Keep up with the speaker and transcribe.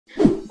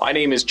My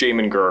name is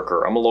Jamin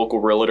Goecker. I'm a local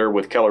realtor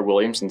with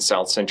Keller in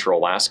South Central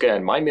Alaska,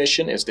 and my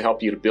mission is to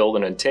help you to build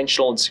an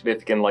intentional and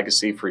significant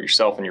legacy for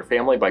yourself and your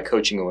family by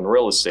coaching you in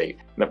real estate.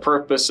 And the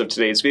purpose of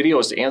today's video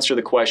is to answer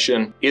the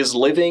question, is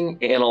living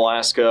in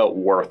Alaska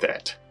worth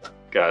it?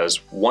 Because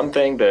one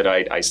thing that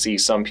I see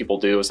some people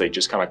do is they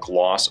just kind of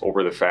gloss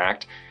over the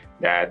fact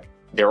that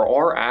there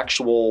are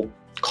actual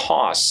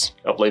costs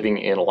of living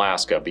in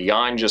Alaska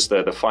beyond just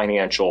the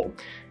financial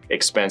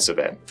expense of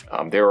it.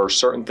 There are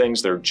certain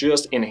things that are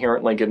just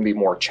inherently going to be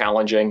more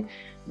challenging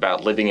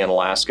about living in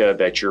Alaska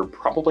that you're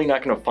probably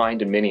not going to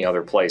find in many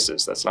other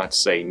places. That's not to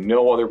say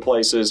no other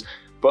places,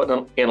 but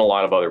in a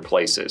lot of other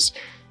places.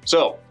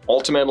 So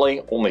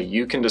ultimately, only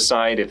you can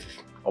decide if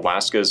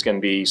Alaska is going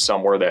to be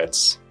somewhere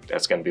that's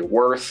going to be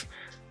worth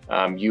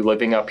you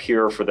living up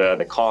here for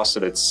the cost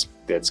that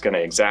it's going to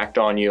exact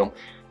on you.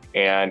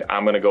 And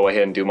I'm going to go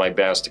ahead and do my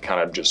best to kind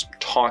of just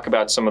talk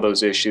about some of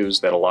those issues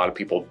that a lot of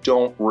people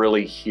don't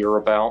really hear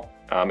about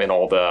in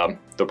all the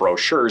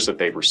brochures that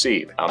they've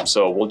received.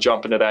 So we'll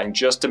jump into that in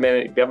just a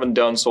minute. If you haven't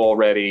done so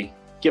already,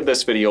 give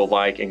this video a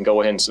like and go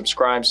ahead and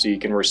subscribe so you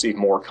can receive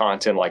more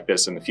content like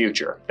this in the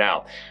future.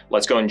 Now,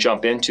 let's go and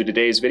jump into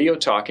today's video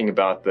talking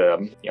about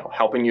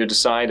helping you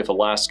decide if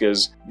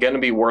Alaska's going to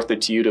be worth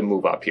it to you to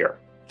move up here.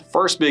 The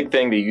first big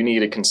thing that you need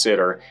to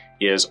consider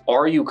is,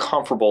 are you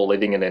comfortable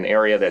living in an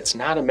area that's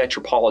not a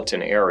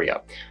metropolitan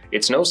area?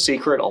 It's no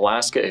secret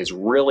Alaska is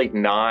really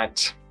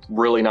not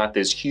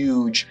this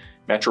huge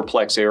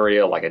metroplex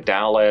area like a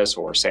Dallas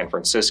or San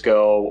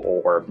Francisco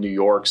or New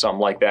York,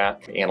 something like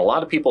that. And a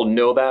lot of people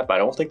know that, but I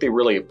don't think they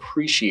really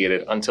appreciate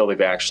it until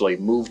they've actually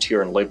moved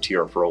here and lived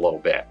here for a little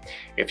bit.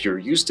 If you're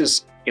used to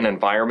an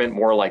environment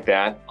more like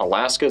that,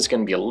 Alaska is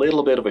going to be a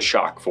little bit of a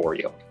shock for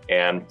you.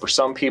 And for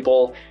some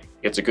people,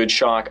 it's a good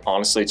shock.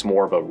 Honestly, it's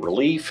more of a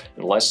relief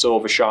and less so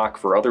of a shock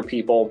for other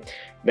people.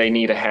 They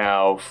need to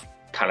have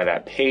kind of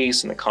that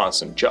pace and the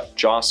constant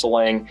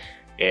jostling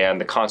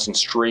and the constant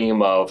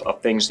stream of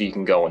things that you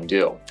can go and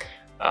do.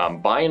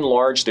 By and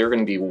large, there are going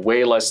to be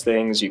way less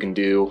things you can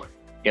do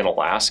in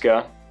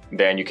Alaska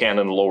than you can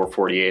in the lower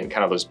 48 and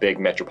kind of those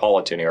big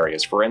metropolitan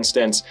areas. For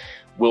instance,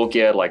 we'll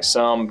get like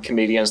some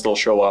comedians, they'll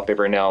show up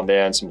every now and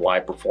then, some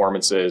live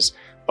performances,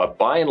 but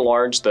by and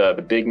large,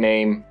 the big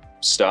name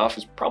stuff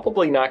is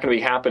probably not going to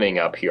be happening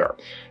up here.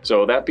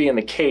 So that being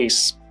the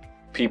case,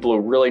 people who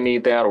really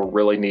need that or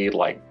really need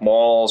like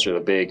malls or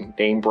the big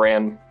name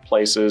brand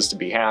places to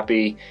be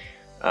happy,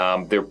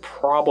 they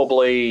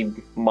probably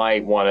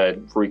might want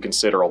to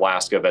reconsider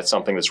Alaska. That's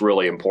something that's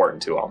really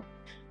important to them.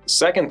 The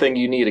second thing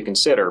you need to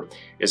consider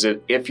is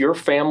that if your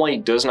family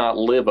does not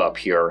live up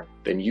here,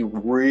 then you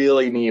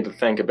really need to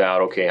think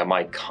about, okay, am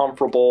I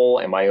comfortable?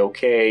 Am I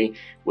okay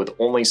with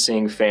only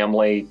seeing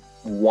family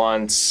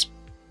once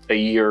a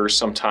year,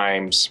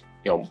 sometimes,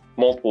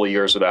 multiple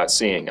years without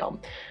seeing them?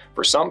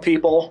 For some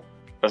people,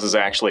 this is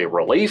actually a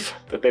relief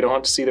that they don't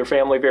have to see their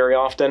family very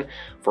often.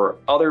 For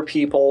other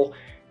people,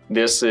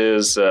 this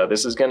is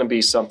going to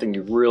be something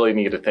you really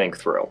need to think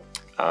through.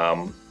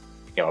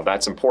 If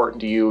that's important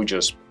to you,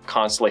 just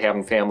constantly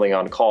having family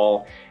on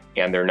call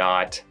and they're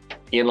not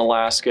in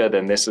Alaska,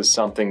 then this is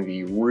something that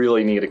you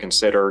really need to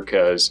consider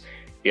because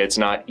it's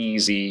not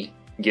easy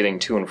getting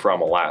to and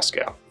from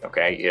Alaska.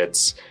 Okay,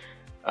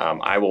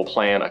 I will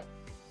plan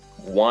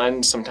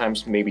one,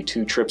 sometimes maybe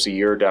 2 trips a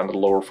year down to the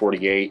lower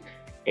 48,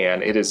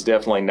 and it is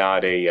definitely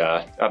not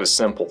a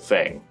simple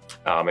thing.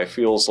 It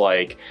feels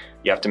like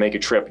you have to make a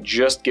trip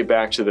just to get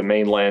back to the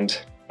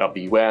mainland of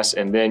the US,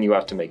 and then you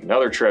have to make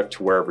another trip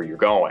to wherever you're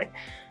going.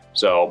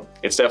 So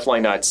it's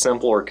definitely not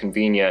simple or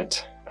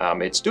convenient.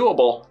 It's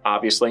doable,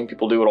 obviously,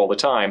 people do it all the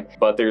time,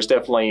 but there's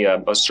definitely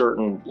a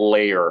certain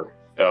layer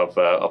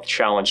of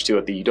challenge to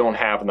it that you don't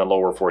have in the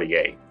lower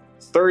 48.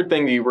 Third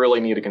thing that you really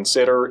need to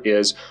consider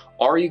is,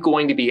 are you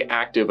going to be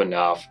active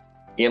enough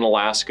in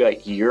Alaska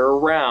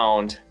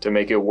year-round to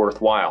make it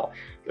worthwhile?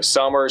 The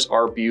summers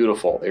are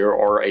beautiful. There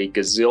are a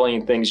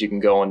gazillion things you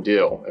can go and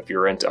do. If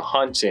you're into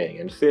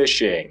hunting and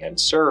fishing and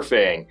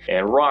surfing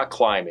and rock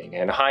climbing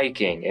and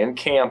hiking and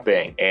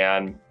camping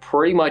and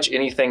pretty much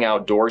anything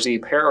outdoorsy,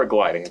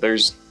 paragliding, if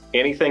there's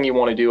anything you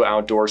want to do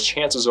outdoors,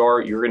 chances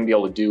are you're going to be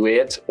able to do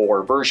it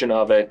or a version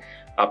of it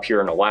up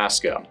here in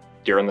Alaska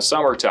during the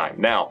summertime.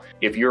 Now,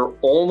 if you're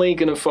only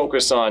going to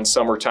focus on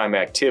summertime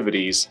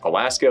activities,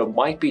 Alaska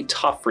might be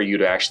tough for you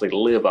to actually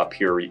live up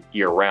here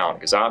year-round,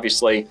 because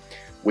obviously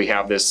we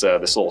have this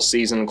little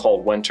season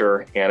called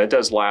winter, and it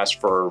does last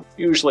for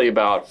usually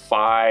about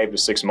 5 to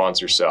 6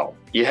 months or so.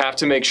 You have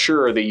to make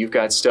sure that you've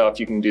got stuff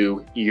you can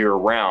do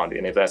year-round,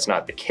 and if that's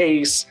not the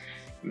case,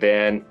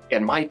 then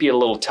it might be a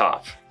little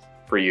tough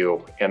for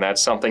you, and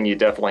that's something you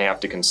definitely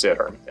have to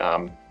consider.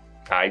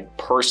 I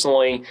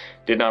personally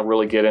did not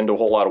really get into a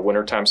whole lot of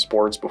wintertime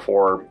sports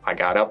before I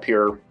got up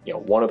here.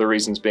 One of the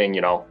reasons being,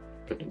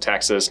 lived in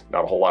Texas,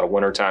 not a whole lot of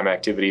wintertime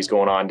activities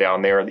going on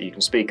down there that you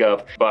can speak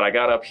of. But I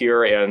got up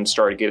here and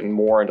started getting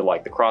more into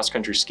like the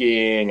cross-country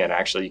skiing, and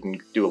actually you can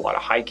do a lot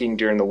of hiking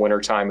during the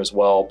wintertime as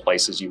well,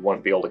 places you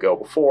wouldn't be able to go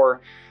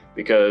before,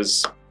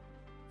 because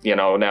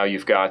now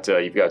you've got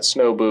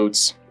snow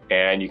boots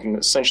and you can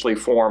essentially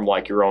form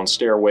like your own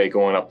stairway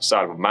going up the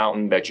side of a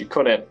mountain that you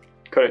couldn't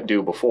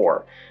do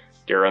before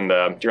during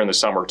the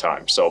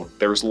summertime. So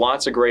there's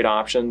lots of great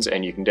options,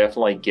 and you can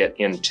definitely get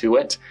into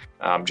it.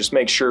 Just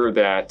make sure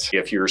that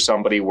if you're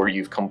somebody where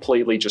you've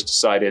completely just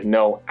decided,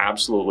 no,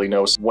 absolutely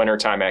no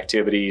wintertime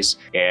activities,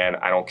 and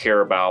I don't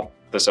care about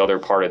this other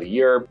part of the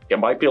year, it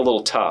might be a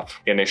little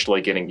tough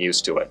initially getting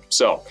used to it.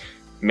 So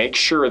make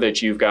sure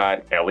that you've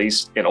got at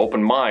least an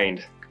open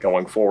mind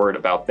going forward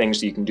about things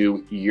that you can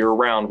do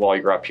year-round while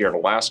you're up here in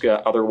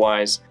Alaska.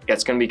 Otherwise,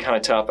 it's going to be kind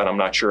of tough, and I'm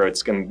not sure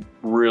it's going to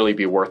really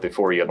be worth it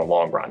for you in the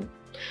long run.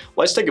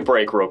 Let's take a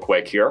break real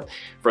quick here.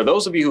 For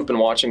those of you who've been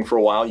watching for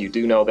a while, you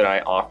do know that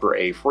I offer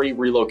a free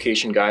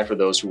relocation guide for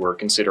those who are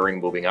considering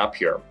moving up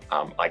here.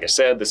 Like I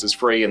said, this is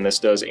free, and this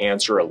does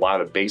answer a lot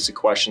of the basic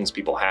questions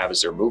people have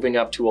as they're moving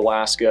up to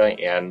Alaska,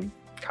 and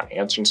kind of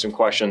answering some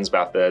questions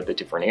about the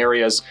different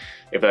areas.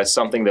 If that's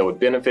something that would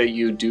benefit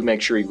you, do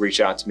make sure you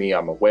reach out to me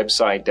on my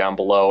website down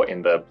below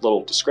in the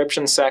little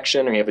description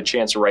section, or you have a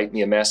chance to write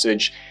me a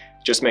message.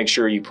 Just make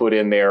sure you put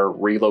in there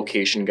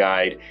relocation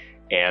guide,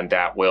 and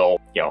that will,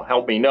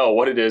 help me know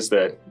what it is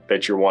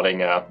that you're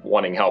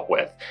wanting help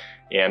with.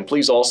 And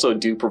please also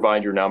do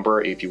provide your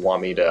number if you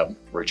want me to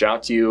reach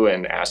out to you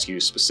and ask you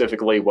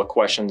specifically what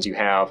questions you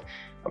have.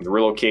 The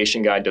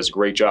relocation guide does a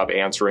great job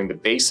answering the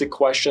basic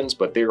questions,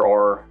 but there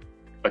are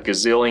a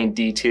gazillion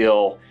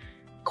detail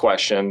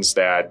questions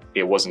that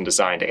it wasn't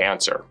designed to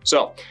answer.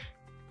 So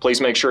please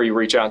make sure you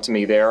reach out to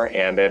me there,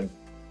 and then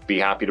be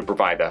happy to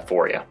provide that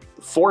for you.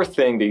 The fourth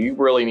thing that you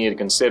really need to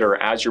consider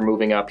as you're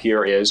moving up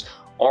here is,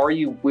 are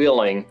you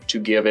willing to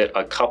give it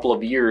a couple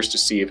of years to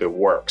see if it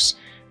works?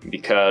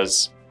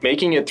 Because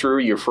making it through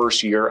your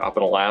first year up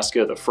in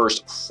Alaska, the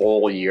first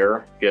full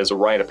year, is a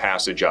rite of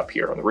passage up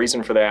here. And the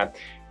reason for that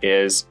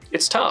is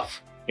it's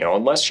tough.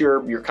 Unless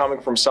you're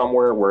coming from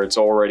somewhere where it's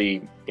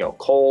already,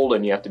 cold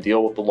and you have to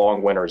deal with the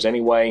long winters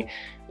anyway,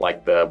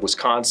 like the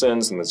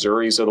Wisconsins and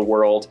Missouris of the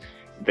world,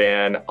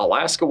 then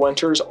Alaska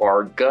winters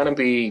are gonna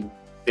be,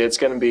 it's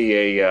gonna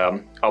be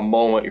a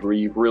moment where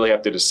you really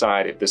have to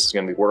decide if this is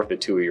gonna be worth it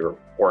to you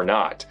or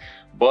not.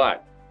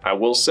 But I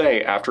will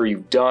say, after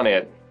you've done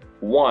it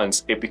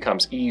once, it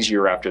becomes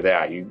easier after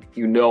that. You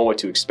know what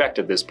to expect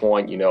at this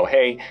point.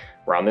 Hey,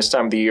 around this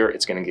time of the year,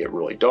 it's gonna get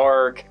really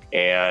dark,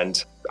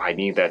 and I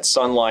need that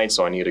sunlight,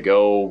 so I need to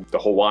go to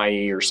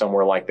Hawaii or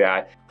somewhere like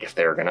that. If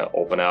they're gonna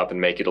open up and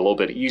make it a little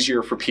bit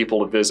easier for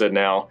people to visit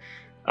now,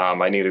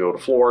 I need to go to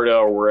Florida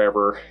or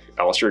wherever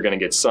else you're gonna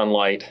get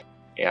sunlight.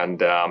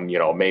 And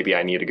maybe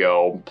I need to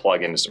go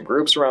plug into some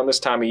groups around this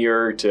time of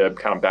year to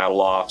kind of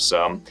battle off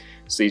some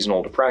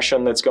seasonal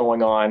depression that's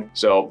going on.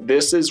 So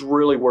this is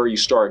really where you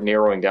start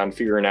narrowing down,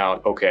 figuring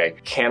out, okay,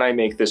 can I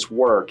make this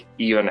work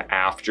even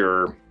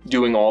after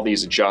doing all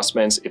these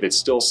adjustments? If it's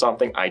still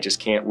something I just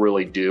can't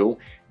really do,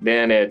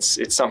 then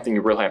it's something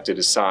you really have to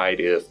decide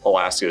if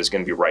Alaska is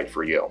going to be right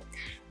for you.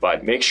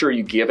 But make sure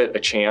you give it a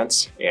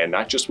chance, and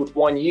not just with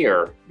 1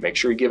 year, make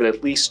sure you give it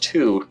at least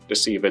 2 to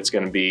see if it's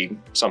going to be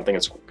something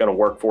that's going to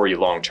work for you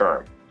long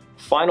term.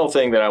 Final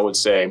thing that I would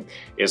say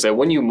is that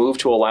when you move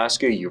to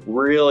Alaska, you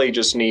really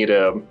just need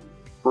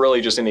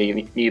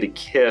to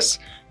kiss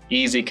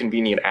easy,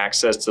 convenient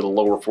access to the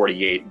lower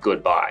 48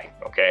 goodbye.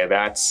 Okay,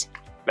 that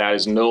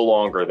is no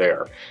longer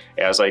there.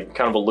 As I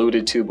kind of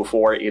alluded to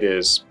before, it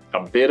is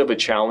a bit of a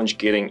challenge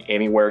getting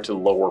anywhere to the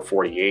lower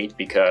 48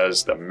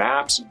 because the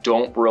maps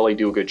don't really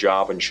do a good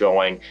job in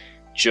showing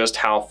just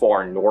how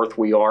far north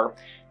we are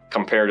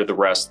compared to the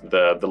rest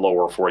of the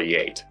lower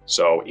 48.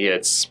 So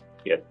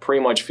it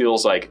pretty much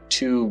feels like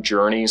 2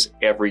 journeys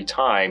every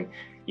time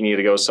you need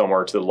to go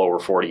somewhere to the lower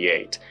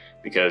 48,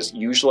 because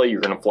usually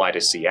you're going to fly to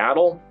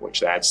Seattle,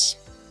 which that's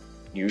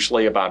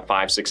usually about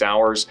 5-6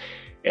 hours,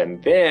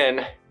 and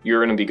then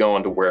you're going to be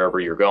going to wherever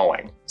you're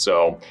going.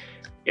 So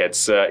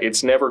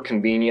it's never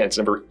convenient, it's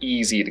never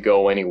easy to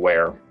go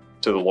anywhere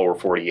to the lower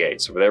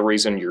 48. So for that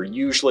reason, you're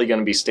usually going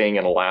to be staying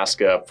in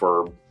Alaska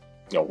for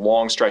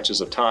long stretches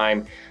of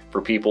time.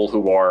 For people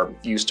who are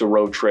used to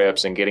road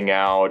trips and getting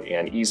out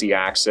and easy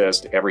access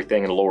to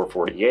everything in the lower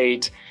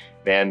 48,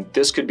 then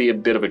this could be a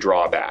bit of a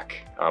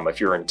drawback. If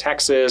you're in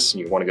Texas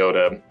and you want to go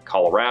to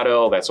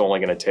Colorado, that's only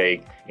going to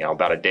take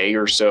about a day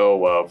or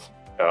so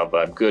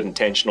of good,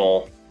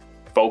 intentional,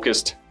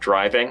 focused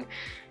driving,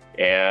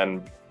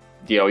 and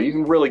you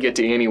can really get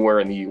to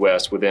anywhere in the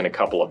U.S. within a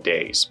couple of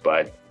days.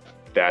 But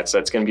that's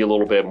going to be a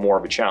little bit more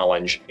of a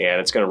challenge,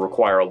 and it's going to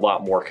require a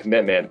lot more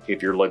commitment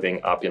if you're living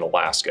up in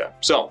Alaska.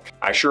 So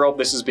I sure hope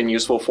this has been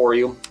useful for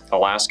you.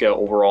 Alaska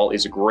overall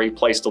is a great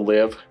place to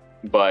live,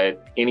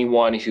 but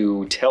anyone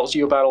who tells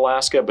you about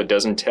Alaska but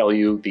doesn't tell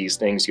you these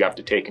things you have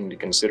to take into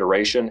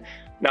consideration,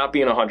 not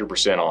being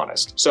 100%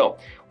 honest. So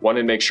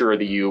wanted to make sure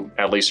that you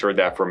at least heard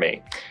that from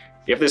me.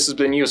 If this has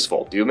been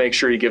useful, do make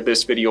sure you give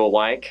this video a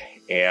like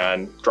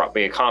and drop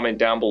me a comment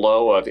down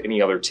below of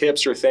any other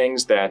tips or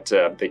things that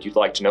you'd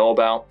like to know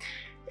about.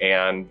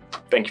 And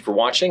thank you for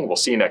watching. We'll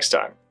see you next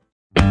time.